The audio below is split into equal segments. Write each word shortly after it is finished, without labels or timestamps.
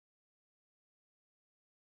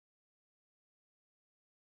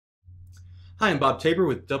Hi, I'm Bob Tabor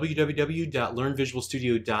with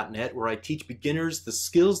www.learnvisualstudio.net, where I teach beginners the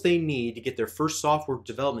skills they need to get their first software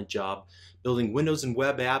development job building Windows and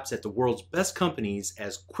web apps at the world's best companies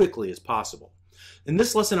as quickly as possible. In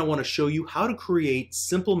this lesson, I want to show you how to create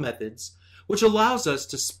simple methods, which allows us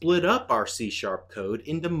to split up our C# code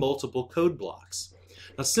into multiple code blocks.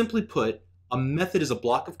 Now, simply put, a method is a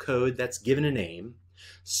block of code that's given a name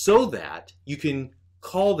so that you can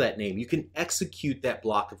call that name, you can execute that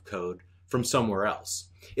block of code from somewhere else.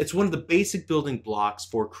 It's one of the basic building blocks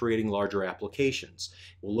for creating larger applications.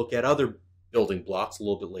 We'll look at other building blocks a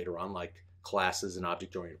little bit later on, like classes and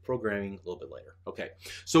object-oriented programming a little bit later. Okay,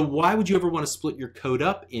 so why would you ever want to split your code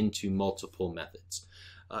up into multiple methods?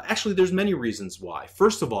 Actually, there's many reasons why.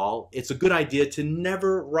 First of all, it's a good idea to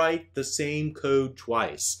never write the same code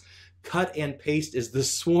twice. Cut and paste is the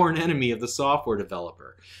sworn enemy of the software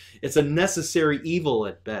developer. It's a necessary evil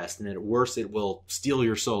at best, and at worst it will steal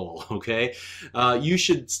your soul, okay? You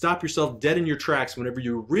should stop yourself dead in your tracks whenever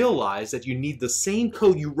you realize that you need the same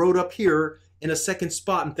code you wrote up here in a second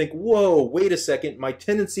spot and think, whoa, wait a second, my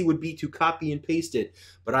tendency would be to copy and paste it,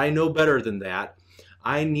 but I know better than that.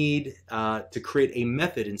 I need to create a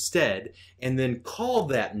method instead and then call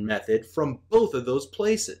that method from both of those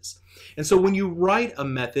places. And so when you write a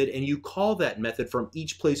method and you call that method from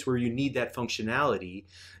each place where you need that functionality,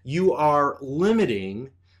 you are limiting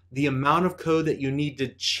the amount of code that you need to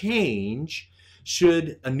change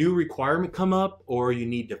should a new requirement come up or you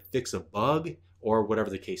need to fix a bug or whatever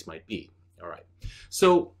the case might be. All right.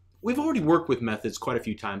 So we've already worked with methods quite a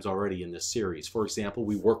few times already in this series. For example,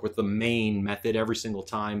 we work with the main method every single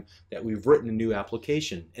time that we've written a new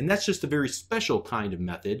application. And that's just a very special kind of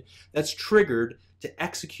method that's triggered to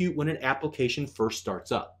execute when an application first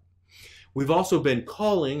starts up. We've also been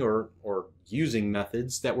calling or using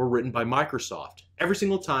methods that were written by Microsoft every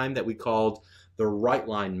single time that we called the write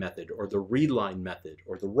line method or the read line method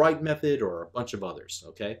or the write method or a bunch of others,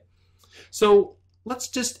 okay? So let's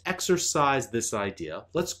just exercise this idea.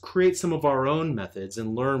 Let's create some of our own methods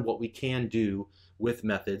and learn what we can do with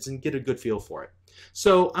methods and get a good feel for it.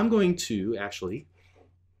 So I'm going to actually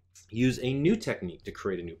use a new technique to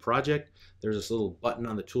create a new project. There's this little button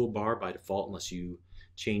on the toolbar by default, unless you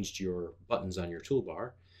changed your buttons on your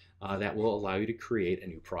toolbar, that will allow you to create a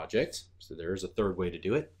new project. So there's a third way to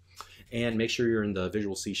do it. And make sure you're in the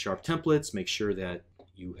Visual C# templates. Make sure that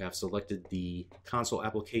you have selected the console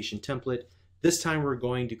application template. This time we're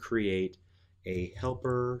going to create a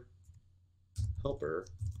helper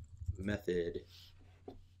method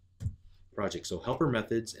project. So helper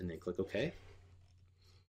methods, and then click OK.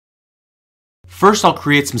 First, I'll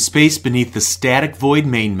create some space beneath the static void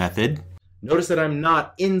main method. Notice that I'm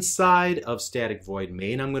not inside of static void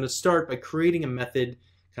main. I'm going to start by creating a method,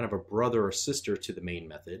 kind of a brother or sister to the main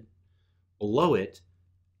method. Below it,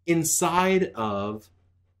 inside of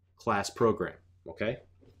class program. Okay?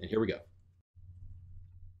 And here we go.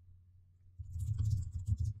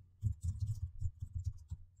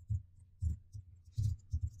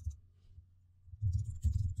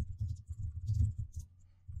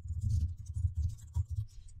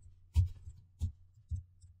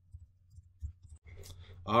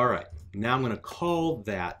 All right, now I'm going to call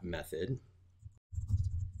that method.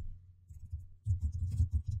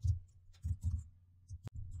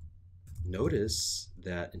 Notice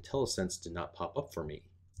that IntelliSense did not pop up for me.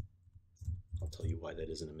 I'll tell you why that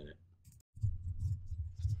is in a minute.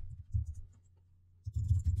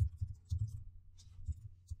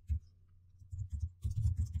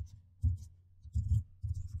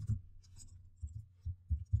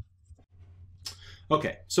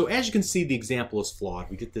 Okay, so as you can see, the example is flawed.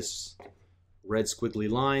 We get this red squiggly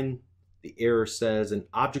line. The error says an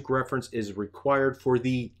object reference is required for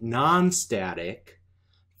the non-static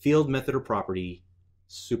field method or property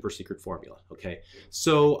super secret formula. Okay,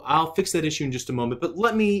 so I'll fix that issue in just a moment, but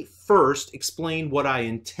let me first explain what I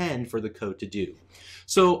intend for the code to do.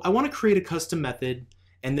 So I want to create a custom method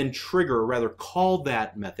and then trigger, or rather call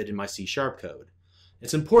that method in my C# code.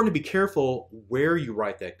 It's important to be careful where you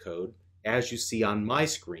write that code. As you see on my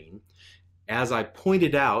screen, as I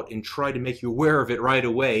pointed out and try to make you aware of it right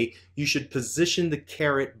away, you should position the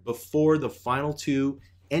caret before the final two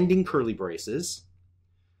ending curly braces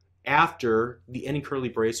after the ending curly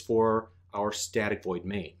brace for our static void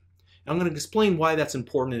main. I'm going to explain why that's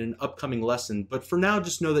important in an upcoming lesson, but for now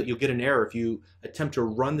just know that you'll get an error if you attempt to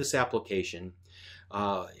run this application.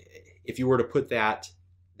 If you were to put that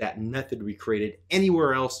method we created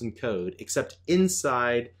anywhere else in code except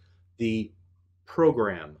inside the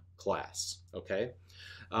program class, okay?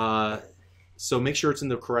 So make sure it's in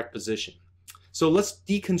the correct position. So let's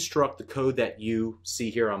deconstruct the code that you see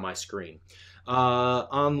here on my screen.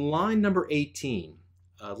 On line number 18,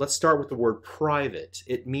 let's start with the word private.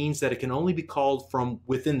 It means that it can only be called from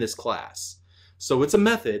within this class. So it's a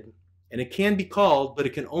method, and it can be called, but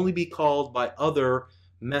it can only be called by other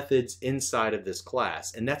methods inside of this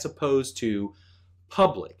class. And that's opposed to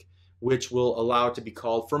public, which will allow it to be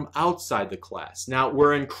called from outside the class. Now,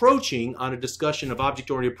 we're encroaching on a discussion of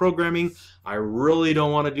object-oriented programming. I really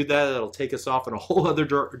don't want to do that. That'll take us off in a whole other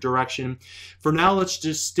direction. For now, let's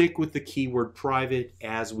just stick with the keyword private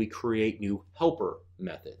as we create new helper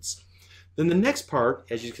methods. Then the next part,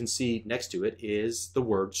 as you can see next to it, is the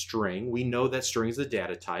word string. We know that string is the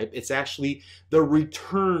data type. It's actually the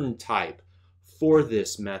return type for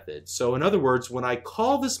this method. So in other words, when I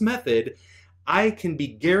call this method, I can be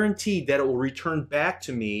guaranteed that it will return back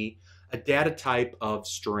to me a data type of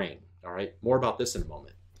string. All right, more about this in a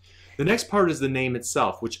moment. The next part is the name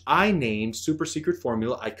itself, which I named super secret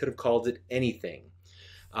formula. I could have called it anything.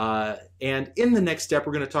 And in the next step,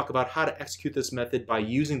 we're going to talk about how to execute this method by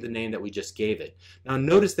using the name that we just gave it. Now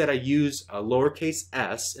notice that I use a lowercase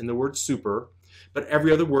s in the word super, but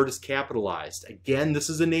every other word is capitalized. Again, this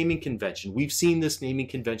is a naming convention. We've seen this naming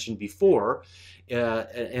convention before.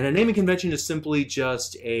 And a naming convention is simply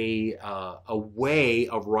just a way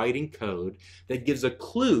of writing code that gives a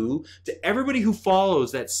clue to everybody who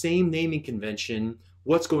follows that same naming convention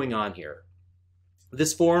what's going on here.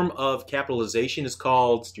 This form of capitalization is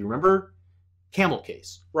called, do you remember? Camel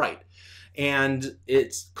case, right. And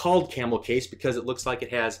it's called camel case because it looks like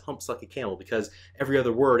it has humps like a camel, because every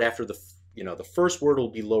other word after the first word will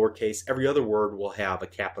be lowercase, every other word will have a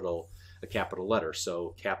capital letter.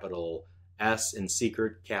 So capital S in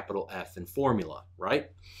secret, capital F in formula, right?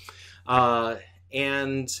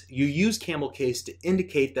 And you use camel case to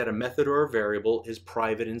indicate that a method or a variable is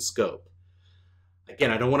private in scope. Again,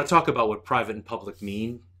 I don't want to talk about what private and public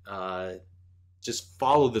mean. Just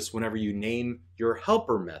follow this whenever you name your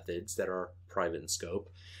helper methods that are private in scope,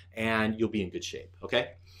 and you'll be in good shape,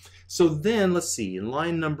 okay? So then, let's see, in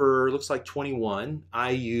line number, looks like 21,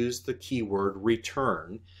 I use the keyword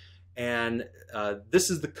return. And this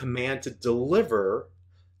is the command to deliver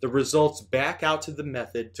the results back out to the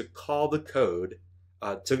method to call the code,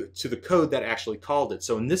 to the code that actually called it.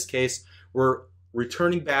 So in this case, we're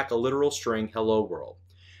returning back a literal string, hello world.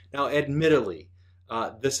 Now, admittedly,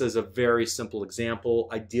 this is a very simple example.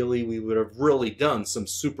 Ideally, we would have really done some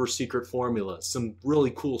super secret formulas, some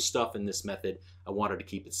really cool stuff in this method. I wanted to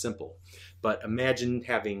keep it simple. But imagine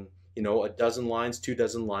having, a dozen lines, 2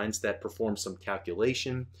 dozen lines that perform some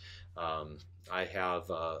calculation. I have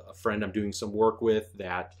a friend I'm doing some work with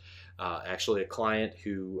that actually a client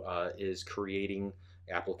who is creating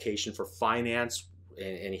application for finance,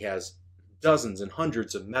 and he has dozens and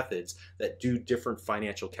hundreds of methods that do different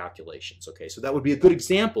financial calculations. Okay, so that would be a good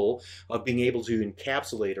example of being able to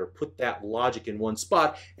encapsulate or put that logic in one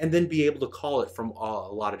spot and then be able to call it from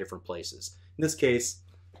a lot of different places. In this case,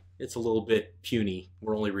 it's a little bit puny.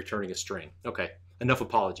 We're only returning a string. Okay, enough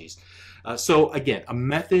apologies. So again, a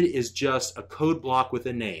method is just a code block with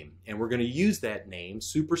a name, and we're going to use that name,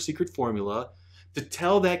 super secret formula, to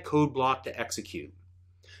tell that code block to execute.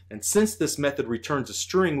 And since this method returns a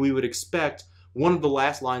string, we would expect one of the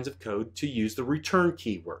last lines of code to use the return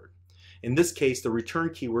keyword. In this case, the return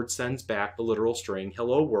keyword sends back the literal string,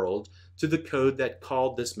 hello world, to the code that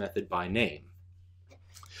called this method by name.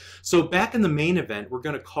 So back in the main event, we're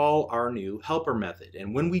going to call our new helper method.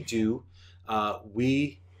 And when we do,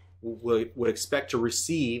 we would expect to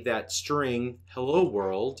receive that string, hello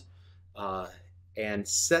world, and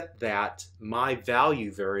set that my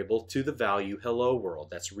value variable to the value hello world.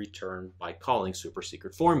 That's returned by calling super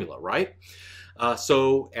secret formula, right?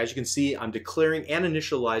 So as you can see, I'm declaring and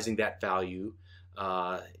initializing that value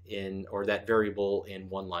or that variable in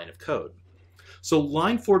one line of code. So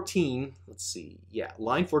line 14, let's see, yeah,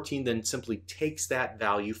 line 14 then simply takes that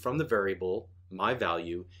value from the variable, my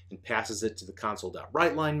value, and passes it to the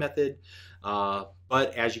console.writeLine method.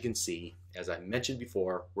 But as you can see, as I mentioned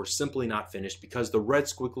before, we're simply not finished because the red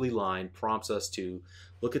squiggly line prompts us to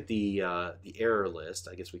look at the error list.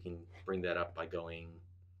 I guess we can bring that up by going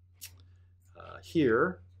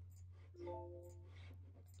here,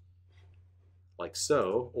 like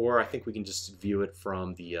so, or I think we can just view it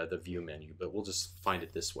from the view menu, but we'll just find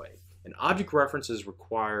it this way. An object reference is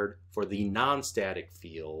required for the non-static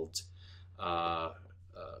field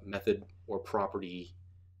method or property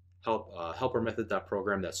helper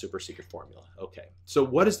method.program that super secret formula. Okay, so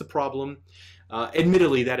what is the problem?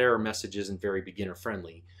 Admittedly, that error message isn't very beginner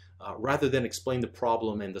friendly. Rather than explain the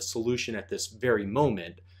problem and the solution at this very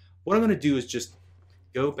moment, what I'm going to do is just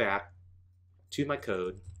go back to my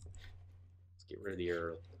code. Let's get rid of the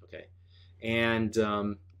error. Okay, and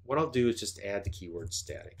what I'll do is just add the keyword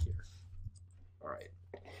static here.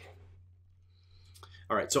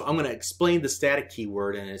 All right, so I'm going to explain the static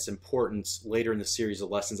keyword and its importance later in the series of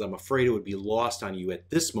lessons. I'm afraid it would be lost on you at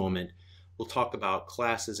this moment. We'll talk about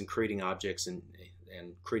classes and creating objects and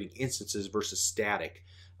creating instances versus static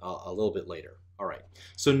a little bit later. All right,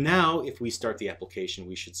 so now if we start the application,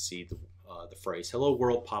 we should see the phrase "Hello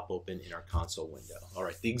World" pop open in our console window. All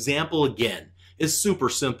right, the example again is super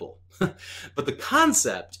simple, but the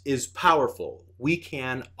concept is powerful. We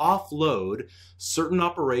can offload certain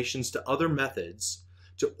operations to other methods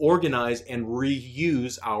to organize and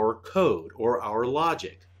reuse our code or our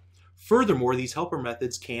logic. Furthermore, these helper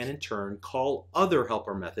methods can in turn call other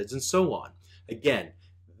helper methods and so on. Again,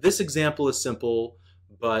 this example is simple,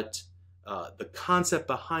 but the concept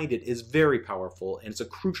behind it is very powerful, and it's a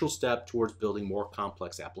crucial step towards building more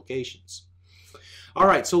complex applications. All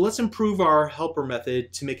right, so let's improve our helper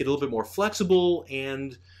method to make it a little bit more flexible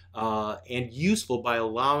and useful by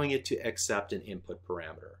allowing it to accept an input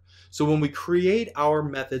parameter. So when we create our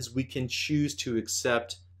methods, we can choose to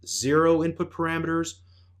accept 0 input parameters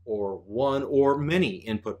or 1 or many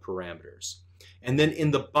input parameters. And then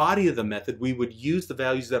in the body of the method, we would use the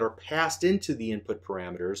values that are passed into the input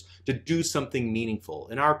parameters to do something meaningful.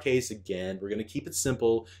 In our case, again, we're going to keep it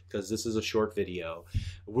simple because this is a short video.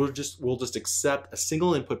 We'll just accept a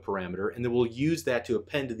single input parameter, and then we'll use that to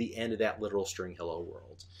append to the end of that literal string "hello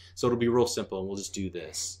world." So it'll be real simple, and we'll just do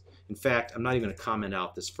this. In fact, I'm not even going to comment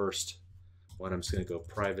out this first one. I'm just going to go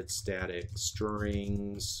private static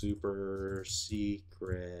string super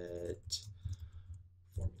secret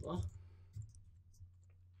formula.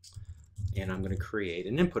 And I'm going to create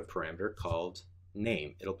an input parameter called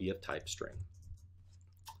name. It'll be of type string.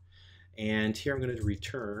 And here I'm going to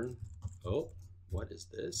return, oh, what is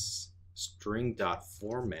this?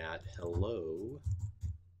 String.format hello.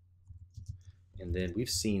 And then we've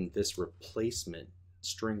seen this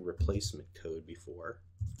string replacement code before.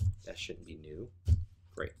 That shouldn't be new.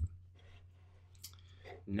 Great.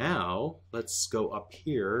 Now let's go up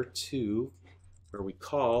here to where we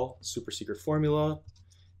call super secret formula,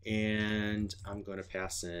 and I'm going to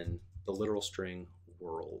pass in the literal string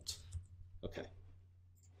world. Okay,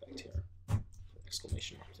 back here,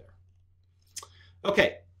 exclamation mark there.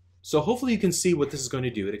 Okay, so hopefully you can see what this is going to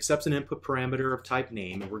do. It accepts an input parameter of type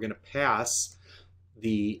name, and we're going to pass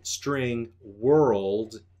the string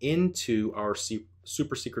world into our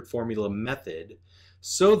super secret formula method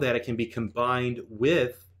so that it can be combined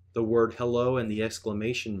with the word hello and the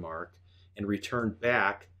exclamation mark and returned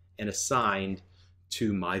back and assigned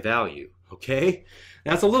to my value. Okay,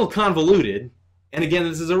 that's a little convoluted, and again,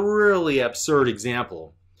 this is a really absurd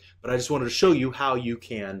example, but I just wanted to show you how you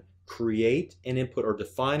can create an input or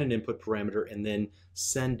define an input parameter and then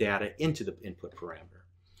send data into the input parameter.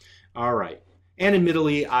 All right, and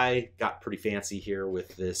admittedly I got pretty fancy here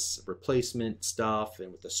with this replacement stuff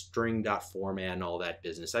and with the string.format and all that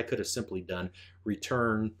business. I could have simply done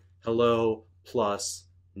return hello plus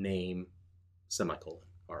name semicolon.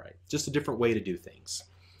 All right, just a different way to do things.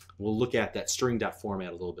 We'll look at that string.format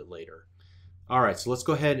a little bit later. All right, so let's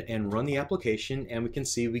go ahead and run the application, and we can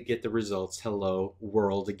see we get the results hello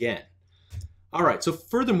world again. All right, so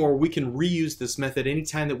furthermore, we can reuse this method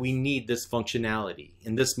anytime that we need this functionality.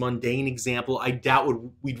 In this mundane example, I doubt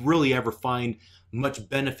we'd really ever find much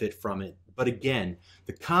benefit from it. But again,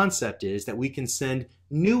 the concept is that we can send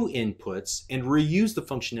new inputs and reuse the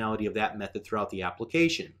functionality of that method throughout the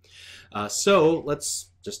application. So let's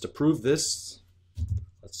just approve this.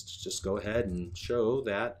 Let's just go ahead and show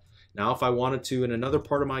that. Now if I wanted to, in another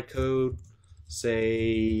part of my code,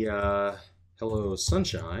 say hello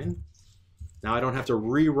sunshine, now I don't have to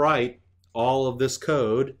rewrite all of this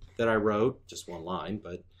code that I wrote, just one line,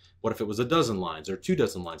 but what if it was a dozen lines or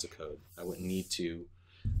 24 lines of code? I wouldn't need to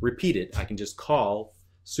repeat it. I can just call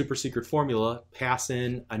super secret formula, pass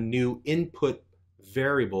in a new input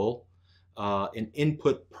variable, an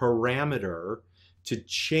input parameter to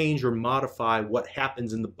change or modify what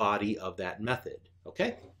happens in the body of that method.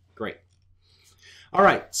 Okay, great. All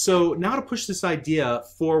right, so now to push this idea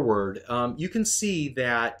forward, you can see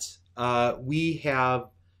that we have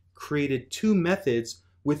created 2 methods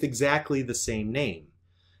with exactly the same name.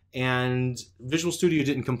 And Visual Studio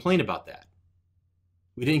didn't complain about that.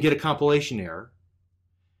 We didn't get a compilation error.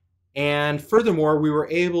 And furthermore, we were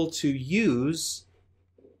able to use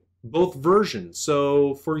both versions.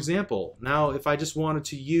 So for example, now if I just wanted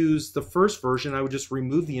to use the first version, I would just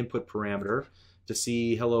remove the input parameter to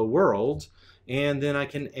see hello world, and then I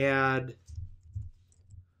can add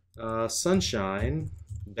sunshine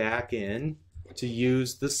back in to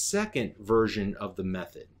use the second version of the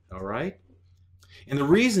method. All right. And the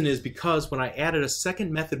reason is because when I added a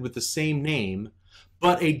second method with the same name,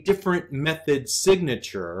 but a different method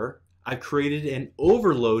signature, I created an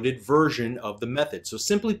overloaded version of the method. So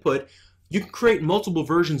simply put, you can create multiple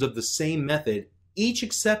versions of the same method, each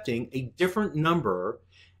accepting a different number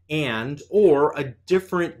and or a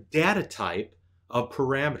different data type of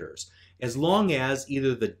parameters. As long as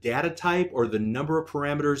either the data type or the number of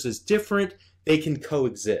parameters is different, they can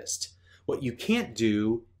coexist. What you can't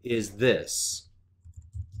do is this.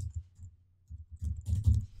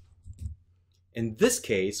 In this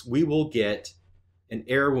case, we will get an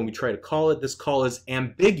error when we try to call it. This call is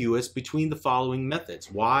ambiguous between the following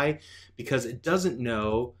methods. Why? Because it doesn't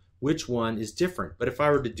know which one is different. But if I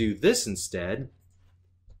were to do this instead,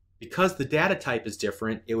 because the data type is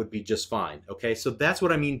different, it would be just fine. Okay, so that's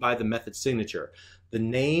what I mean by the method signature. The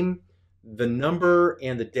name, the number,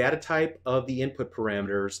 and the data type of the input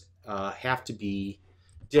parameters have to be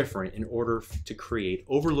different in order to create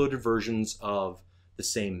overloaded versions of the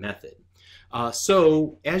same method.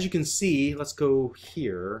 So as you can see, let's go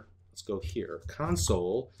here,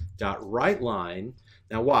 console.writeLine.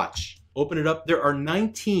 Now watch, open it up. There are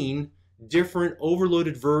 19 different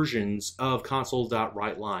overloaded versions of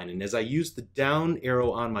console.writeLine. And as I use the down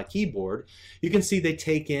arrow on my keyboard, you can see they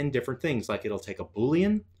take in different things, like it'll take a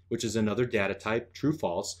Boolean, which is another data type, true,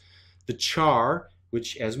 false, the char,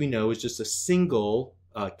 which as we know is just a single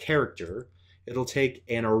character. It'll take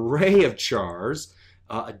an array of chars,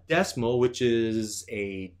 a decimal, which is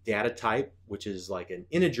a data type, which is like an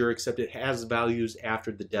integer, except it has values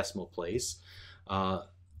after the decimal place.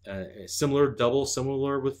 Similar, double,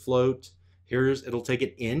 similar with float. It'll take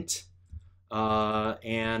an int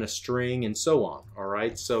and a string and so on. All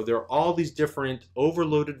right, so there are all these different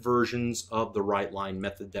overloaded versions of the WriteLine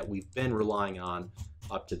method that we've been relying on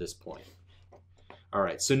up to this point. All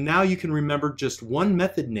right, so now you can remember just one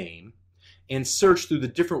method name and search through the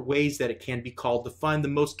different ways that it can be called to find the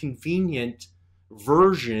most convenient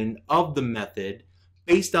version of the method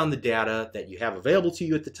based on the data that you have available to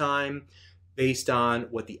you at the time, based on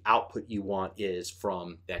what the output you want is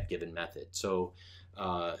from that given method. So,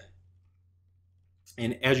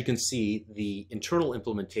 and as you can see, the internal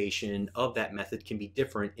implementation of that method can be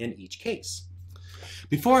different in each case.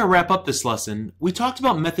 Before I wrap up this lesson, we talked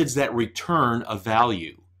about methods that return a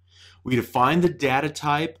value. We define the data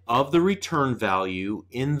type of the return value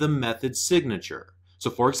in the method signature. So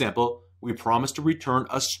for example, we promise to return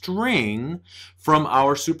a string from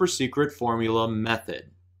our super secret formula method.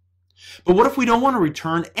 But what if we don't want to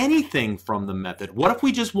return anything from the method? What if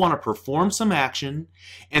we just want to perform some action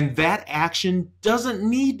and that action doesn't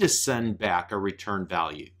need to send back a return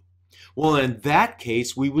value? Well, in that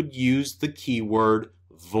case, we would use the keyword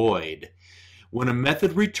void. When a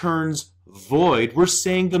method returns void, we're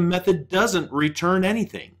saying the method doesn't return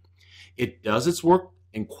anything. It does its work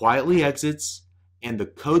and quietly exits, and the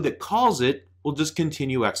code that calls it will just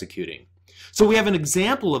continue executing. So we have an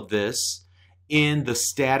example of this in the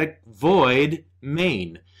static void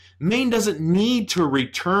main. Main doesn't need to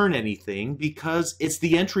return anything because it's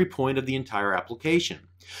the entry point of the entire application.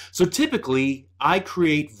 So typically, I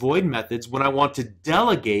create void methods when I want to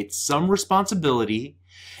delegate some responsibility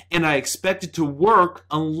and I expect it to work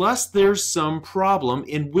unless there's some problem,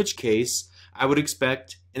 in which case I would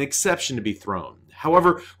expect an exception to be thrown.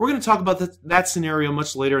 However, we're going to talk about that scenario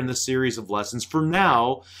much later in this series of lessons. For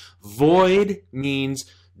now, void means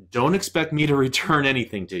don't expect me to return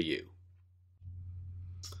anything to you.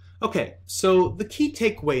 Okay, so the key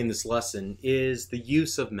takeaway in this lesson is the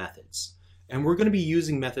use of methods. And we're going to be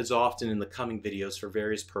using methods often in the coming videos for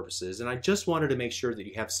various purposes, and I just wanted to make sure that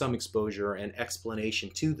you have some exposure and explanation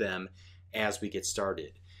to them as we get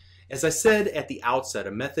started. As I said at the outset,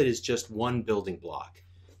 a method is just one building block.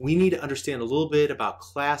 We need to understand a little bit about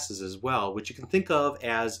classes as well, which you can think of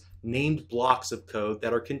as named blocks of code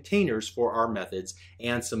that are containers for our methods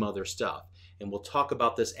and some other stuff. And we'll talk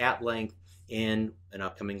about this at length in an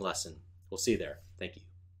upcoming lesson. We'll see you there. Thank you.